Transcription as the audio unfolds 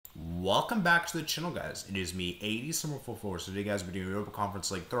Welcome back to the channel, guys. It is me, 80 Summer 44. So today, guys, we're doing Europa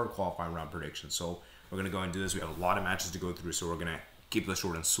Conference League third qualifying round prediction. So we're gonna go and do this. We have a lot of matches to go through, so we're gonna keep this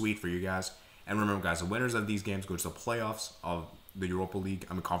short and sweet for you guys. And remember, guys, the winners of these games go to the playoffs of the Europa League,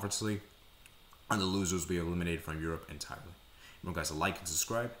 Conference League, and the losers will be eliminated from Europe entirely. Remember, guys, to like and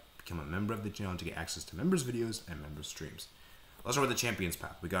subscribe, become a member of the channel to get access to members' videos and members' streams. Let's start with the Champions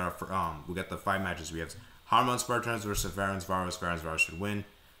path. We got the 5 matches. We have Harman Spartans versus Ferencváros. Ferencváros should win.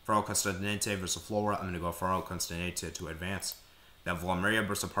 Faro Constantiniente versus Flora. I'm going to go Faro Constantiniente to advance. Then Vlomeria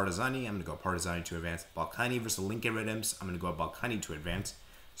versus Partizani. I'm going to go Partizani to advance. Balkani versus Lincoln Redims. I'm going to go Balkani to advance.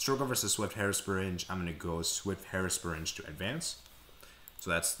 Stroga versus Swift Harrisburg. I'm going to go Swift Harrisburg to advance.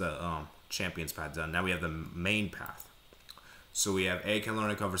 So that's the Champions path done. Now we have the main path. So we have AEK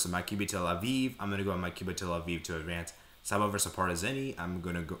Larnaca versus Maccabi Tel Aviv. I'm going to go Maccabi Tel Aviv to advance. Saba versus Partizani. I'm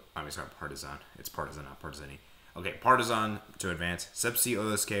going to go... Partizan. It's Partizan, not Partizani. Okay, Partizan to advance. Sepsi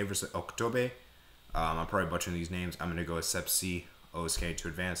OSK versus Oktobe. I'm probably butchering these names. I'm going to go with Sepsi OSK to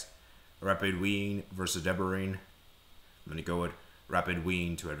advance. Rapid Wien versus Deberin. I'm going to go with Rapid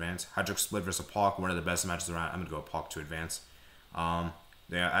Wien to advance. Hajduk Split versus POC. One of the best matches around. I'm going to go with POC to advance. The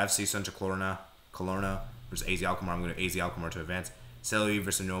FC Santa Colorna versus AZ Alkmaar. I'm going to go AZ Alkmaar to advance. Selui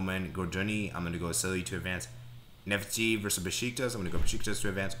versus Noman Gordoni. I'm going to go with Selui to advance. Neftchi versus Besiktas. I'm going to go Besiktas to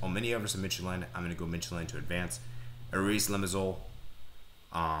advance. Ominia versus Michelin. I'm going to go Michelin to advance. Aris Lemazol.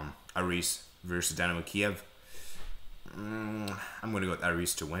 Aris versus Dynamo Kiev. I'm going to go with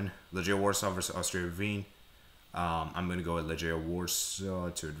Aris to win. Legia Warsaw versus Austria Wien. I'm going to go with Legia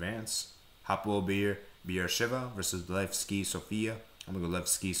Warsaw to advance. Hapoel Beersheva versus Levski Sofia. I'm going to go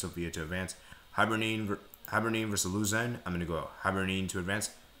Levski Sofia to advance. Hibernian versus Lausanne. I'm going to go Hibernian to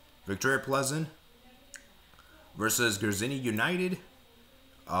advance. Victoria Pleasant versus Grzini United.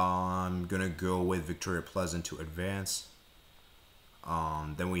 I'm going to go with Victoria Pleasant to advance.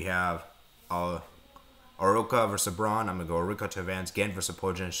 Then we have Oroka versus Braun. I'm going to go Oroka to advance. Ghent versus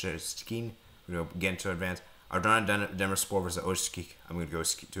Pojan Szczecin. I'm going to go Ghent to advance. Ardana Demirspor versus Oshki. I'm going to go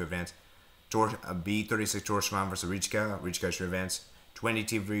to advance. B36 Torshman versus Rijeka should advance. 20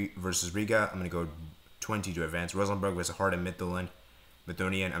 TV versus Riga. I'm going to go 20 to advance. Rosenborg versus Harden Midtjylland.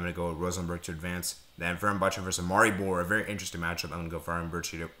 Methonian, I'm going to go Rosenborg to advance. Then Fenerbahce versus Maribor, a very interesting matchup. I'm going to go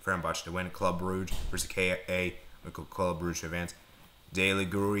Fenerbahce to win. Club Brugge versus KA. I'm going to go Club Brugge to advance. De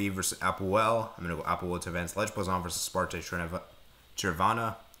Liguri versus Apoel. I'm going to go Apoel to advance. Lech Poznan versus Sparta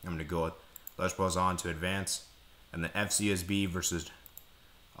Chervana. I'm going to go with Lech Poznan to advance. And then FCSB versus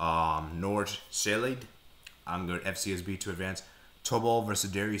Nord Shelid. I'm going to go FCSB to advance. Tobol versus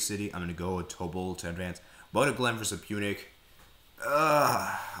Derry City. I'm going to go with Tobol to advance. Bodo Glimt versus Punic.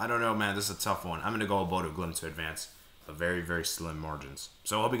 I don't know, man. This is a tough one. I'm going to go with Bodo Glimt to advance. A very, very slim margins.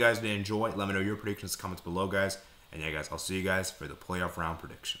 So I hope you guys did enjoy. Let me know your predictions in the comments below, guys. And yeah, guys, I'll see you guys for the playoff round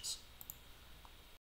predictions.